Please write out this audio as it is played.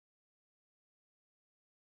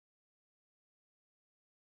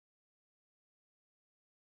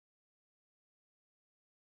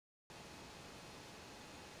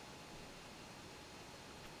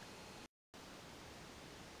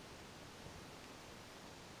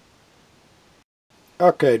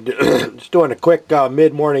Okay, just doing a quick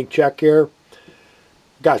mid-morning check here.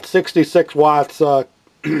 Got 66 watts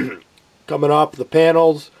coming off the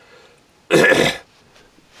panels.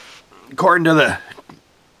 According to the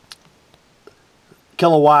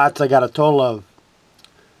kilowatts, I got a total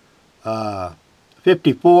of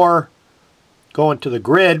 54 going to the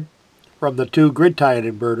grid from the two grid tie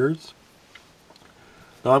inverters.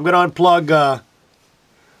 Now I'm going to unplug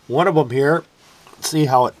one of them here and see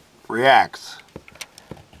how it reacts.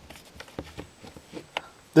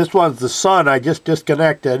 This one's the sun I just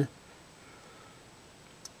disconnected.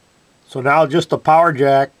 So now just the power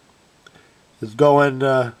jack is going,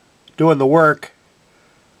 doing the work.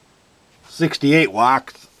 68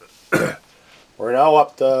 watts. We're now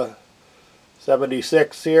up to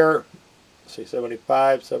 76 here. Let's see,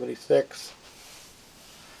 75, 76,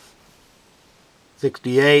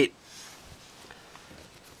 68.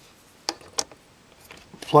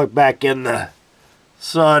 Plug back in the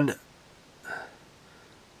sun.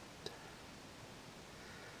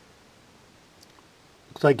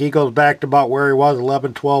 Looks like he goes back to about where he was,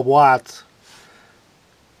 11, 12 watts.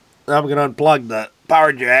 Now I'm going to unplug the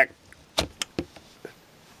power jack.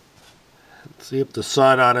 See if the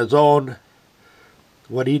sun on his own,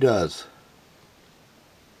 what he does.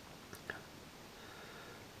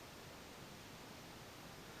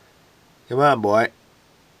 Come on, boy.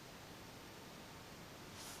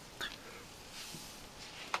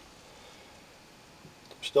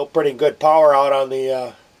 Still pretty good power out on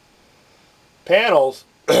the panels.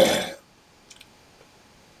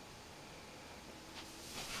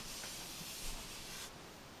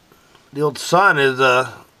 The old sun is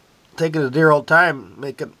taking his dear old time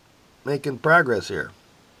making progress here.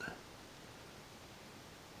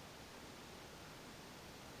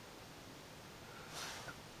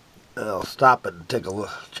 I'll stop it and take a look,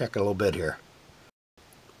 check it a little bit here.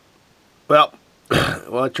 Well,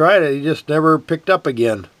 I tried it. He just never picked up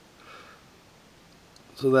again.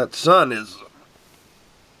 So that sun is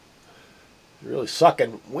really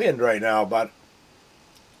sucking wind right now, about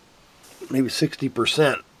maybe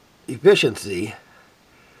 60% efficiency.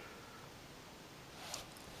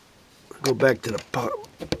 Go back to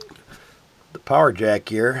the power jack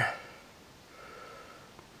here.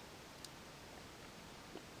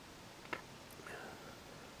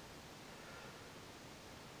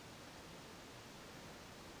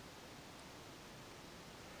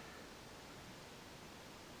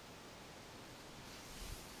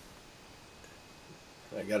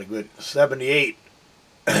 I got a good 78,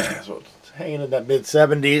 so it's hanging in that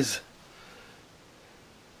mid-70s.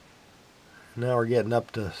 Now we're getting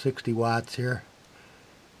up to 60 watts here.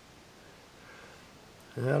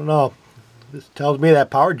 I don't know. This tells me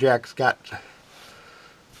that power jack's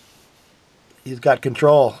he's got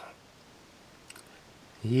control.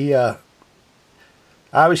 He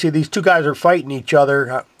obviously these two guys are fighting each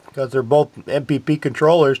other because they're both MPP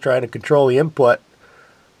controllers trying to control the input.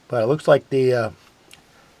 But it looks like the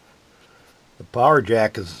power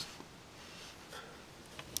jack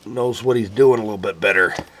knows what he's doing a little bit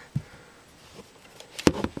better.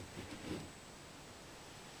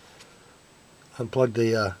 Unplug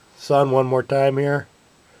the sun one more time here.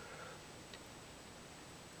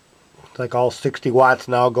 Looks like all 60 watts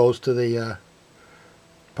now goes to the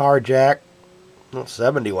power jack. Well,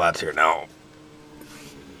 70 watts here now.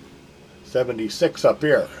 76 up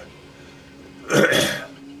here.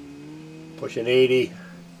 Pushing 80.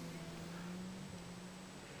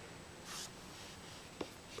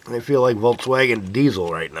 I feel like Volkswagen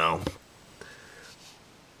diesel right now.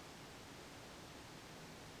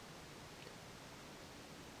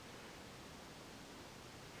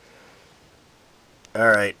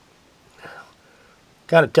 Alright.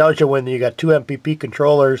 Kind of tells you when you got two MPP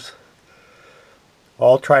controllers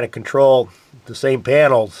all trying to control the same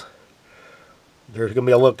panels, there's going to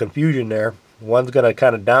be a little confusion there. One's going to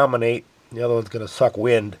kind of dominate, the other one's going to suck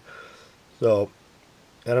wind. So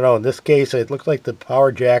I don't know, in this case it looks like the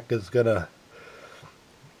power jack is going to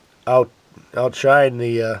outshine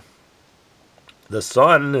the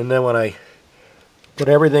sun, and then when I put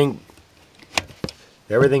everything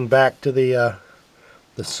back to the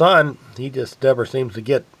sun, he just never seems to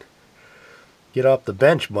get off the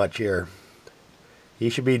bench much here.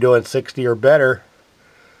 He should be doing 60 or better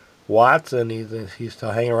watts, and he's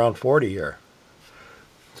still hanging around 40 here.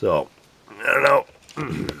 So I don't know.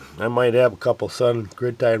 I might have a couple sun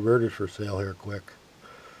grid tie inverters for sale here quick.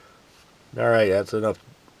 Alright, that's enough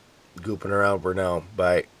gooping around for now.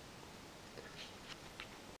 Bye.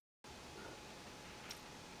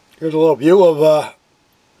 Here's a little view of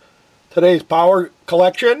today's power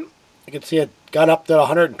collection. You can see it got up to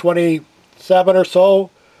 127 or so.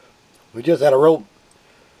 We just had a real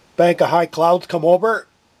bank of high clouds come over.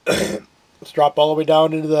 It's dropped all the way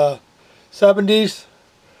down into the 70s.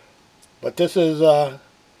 But this is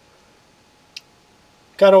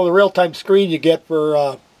kind of the real-time screen you get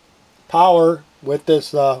for power with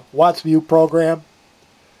this WattsVIEW program.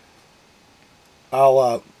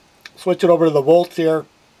 I'll switch it over to the volts here.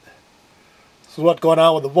 This is what's going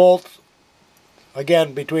on with the volts.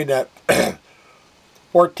 Again, between that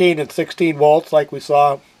 14 and 16 volts like we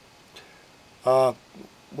saw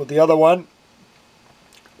with the other one.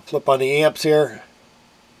 Flip on the amps here.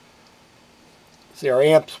 See, our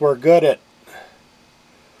amps were good at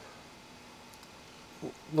a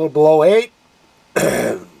little below 8.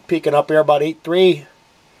 Peaking up here about 8.3.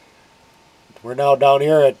 We're now down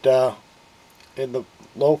here at in the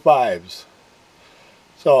low 5s.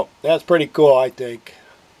 So that's pretty cool, I think.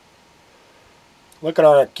 Look at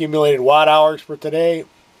our accumulated watt hours for today.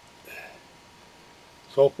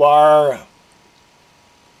 So far,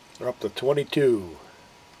 we're up to 22.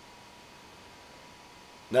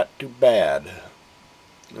 Not too bad.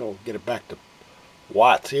 We'll get it back to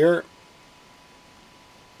watts here.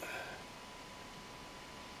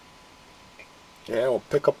 Yeah, we'll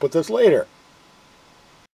pick up with this later.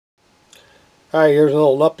 Alright, here's a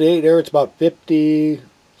little update there. It's about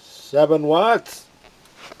 57 watts.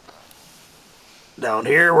 Down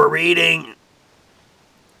here we're reading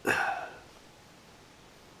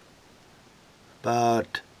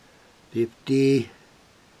about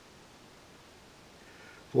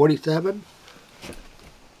 47.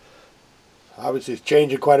 Obviously it's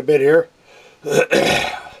changing quite a bit here.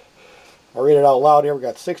 I'll read it out loud here. We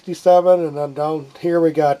got 67, and then down here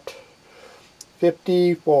we got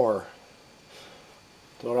 54.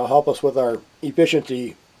 So it'll help us with our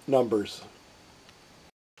efficiency numbers.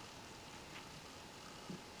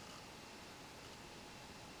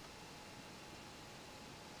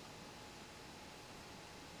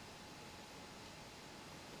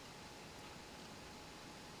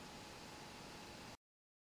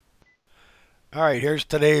 Alright, here's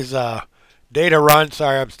today's data run.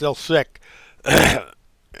 Sorry, I'm still sick. And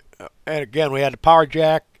again, we had the power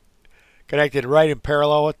jack connected right in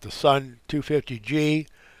parallel with the Sun 250G,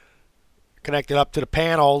 connected up to the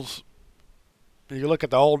panels. You look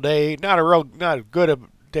at the whole day, not as good a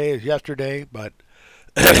day as yesterday, but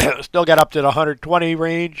still got up to the 120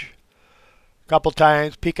 range a couple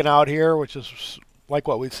times, peaking out here, which is like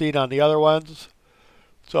what we've seen on the other ones.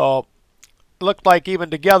 So it looked like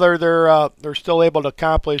even together they're still able to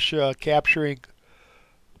accomplish capturing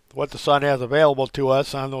what the sun has available to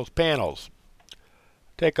us on those panels.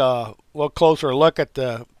 Take a little closer look at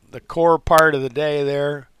the core part of the day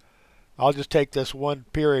there. I'll just take this one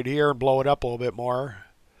period here and blow it up a little bit more.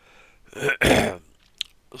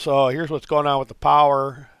 So here's what's going on with the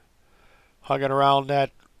power. Hugging around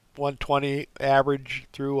that 120 average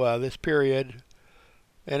through this period.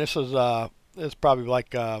 And this is probably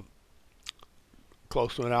like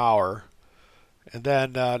close to an hour. And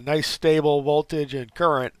then nice stable voltage and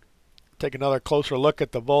current. Take another closer look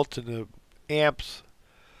at the volts and the amps.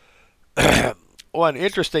 One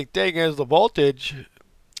interesting thing is the voltage,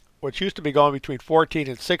 which used to be going between 14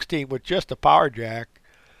 and 16 with just a power jack,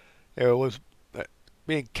 it was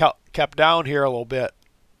being kept down here a little bit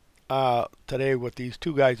today with these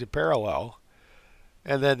two guys in parallel.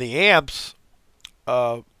 And then the amps,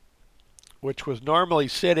 which was normally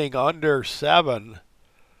sitting under 7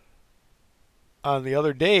 on the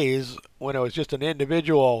other days when it was just an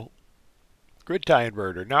individual grid tie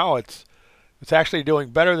inverter. Now it's actually doing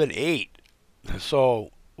better than 8.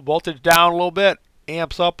 So voltage down a little bit,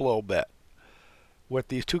 amps up a little bit with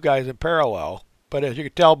these two guys in parallel. But as you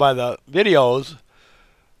can tell by the videos,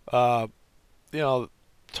 you know,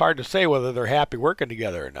 it's hard to say whether they're happy working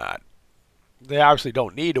together or not. They obviously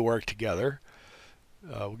don't need to work together.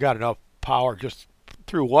 We got enough power just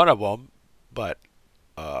through one of them, but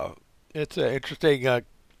it's an interesting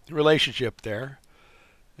relationship there.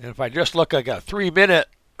 And if I just look like a 3-minute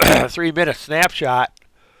 3-minute snapshot,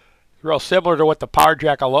 it's real similar to what the power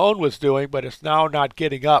jack alone was doing, but it's now not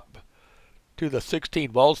getting up to the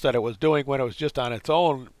 16 volts that it was doing when it was just on its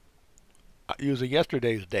own using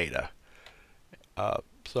yesterday's data.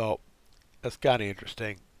 So that's kind of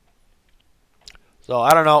interesting. So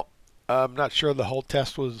I don't know. I'm not sure the whole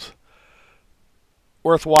test was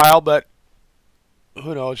worthwhile, but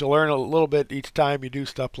who knows? You learn a little bit each time you do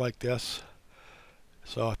stuff like this.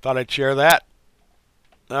 So I thought I'd share that.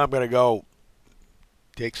 Now I'm going to go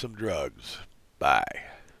take some drugs. Bye.